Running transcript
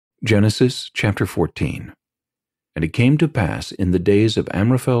Genesis chapter 14. And it came to pass in the days of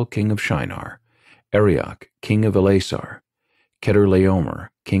Amraphel king of Shinar, Arioch king of Elasar, Chedorlaomer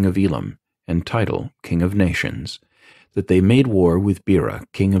king of Elam, and Tidal king of nations, that they made war with Bera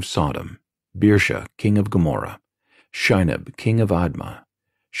king of Sodom, Birsha king of Gomorrah, Shinab king of Admah,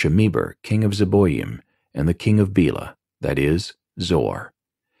 Shemeber king of Zeboim, and the king of Bela, that is, Zoar.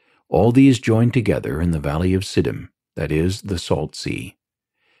 All these joined together in the valley of Siddim, that is, the salt sea.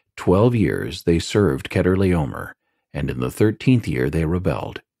 12 years they served Chedorlaomer, and in the 13th year they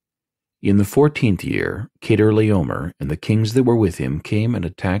rebelled. In the 14th year Chedorlaomer and the kings that were with him came and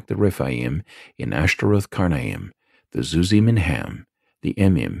attacked the Rephaim in Ashtaroth Karnaim, the Zuzim in Ham, the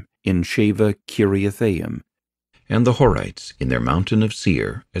Emim in Sheva Kiriathaim, and the Horites in their mountain of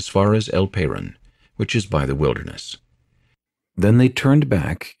Seir as far as El Paran, which is by the wilderness. Then they turned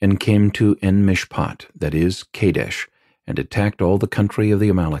back and came to En-Mishpat, that is, Kadesh, and attacked all the country of the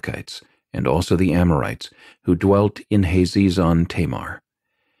Amalekites, and also the Amorites, who dwelt in Hazezon Tamar.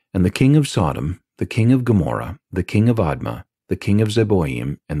 And the king of Sodom, the king of Gomorrah, the king of Admah, the king of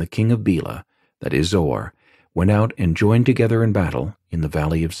Zeboim, and the king of Bela, that is Zoar, went out and joined together in battle in the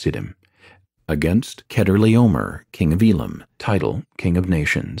valley of Siddim, against Chedorlaomer, king of Elam, Tidal, king of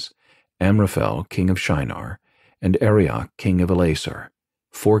nations, Amraphel, king of Shinar, and Arioch, king of Elasar,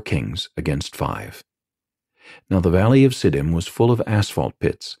 4 kings against 5. Now the valley of Siddim was full of asphalt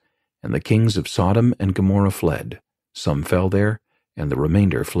pits, and the kings of Sodom and Gomorrah fled. Some fell there, and the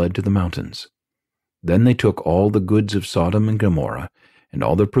remainder fled to the mountains. Then they took all the goods of Sodom and Gomorrah, and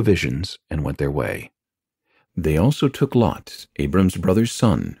all their provisions, and went their way. They also took Lot, Abram's brother's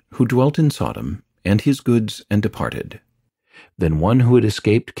son, who dwelt in Sodom, and his goods, and departed. Then one who had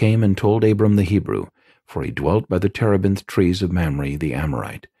escaped came and told Abram the Hebrew, for he dwelt by the terebinth trees of Mamre the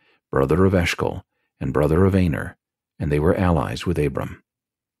Amorite, brother of Eshcol, and brother of Aner, and they were allies with Abram.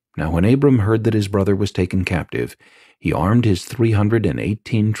 Now when Abram heard that his brother was taken captive, he armed his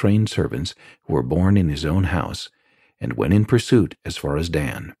 318 trained servants who were born in his own house, and went in pursuit as far as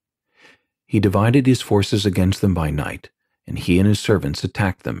Dan. He divided his forces against them by night, and he and his servants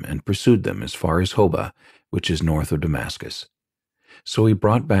attacked them and pursued them as far as Hobah, which is north of Damascus. So he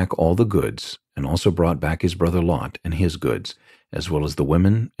brought back all the goods, and also brought back his brother Lot and his goods, as well as the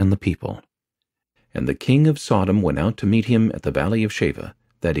women and the people. And the king of Sodom went out to meet him at the valley of Sheva,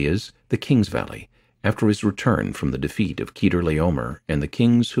 that is, the king's valley, after his return from the defeat of Chedorlaomer and the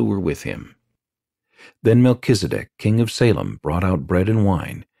kings who were with him. Then Melchizedek, king of Salem, brought out bread and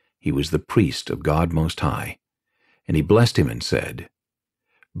wine. He was the priest of God Most High. And he blessed him and said,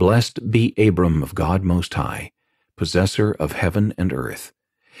 Blessed be Abram of God Most High, possessor of heaven and earth,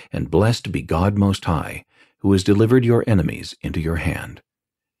 and blessed be God Most High, who has delivered your enemies into your hand.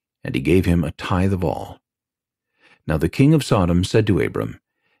 And he gave him a tithe of all. Now the king of Sodom said to Abram,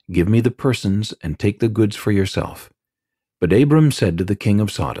 Give me the persons, and take the goods for yourself. But Abram said to the king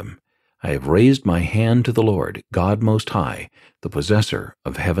of Sodom, I have raised my hand to the Lord, God Most High, the possessor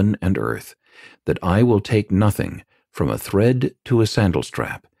of heaven and earth, that I will take nothing, from a thread to a sandal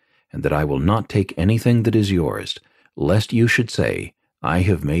strap, and that I will not take anything that is yours, lest you should say, I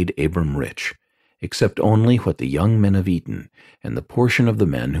have made Abram rich, except only what the young men have eaten, and the portion of the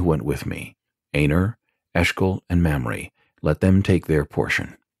men who went with me, Aner, Eshcol, and Mamre, let them take their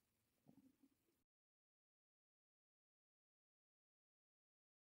portion.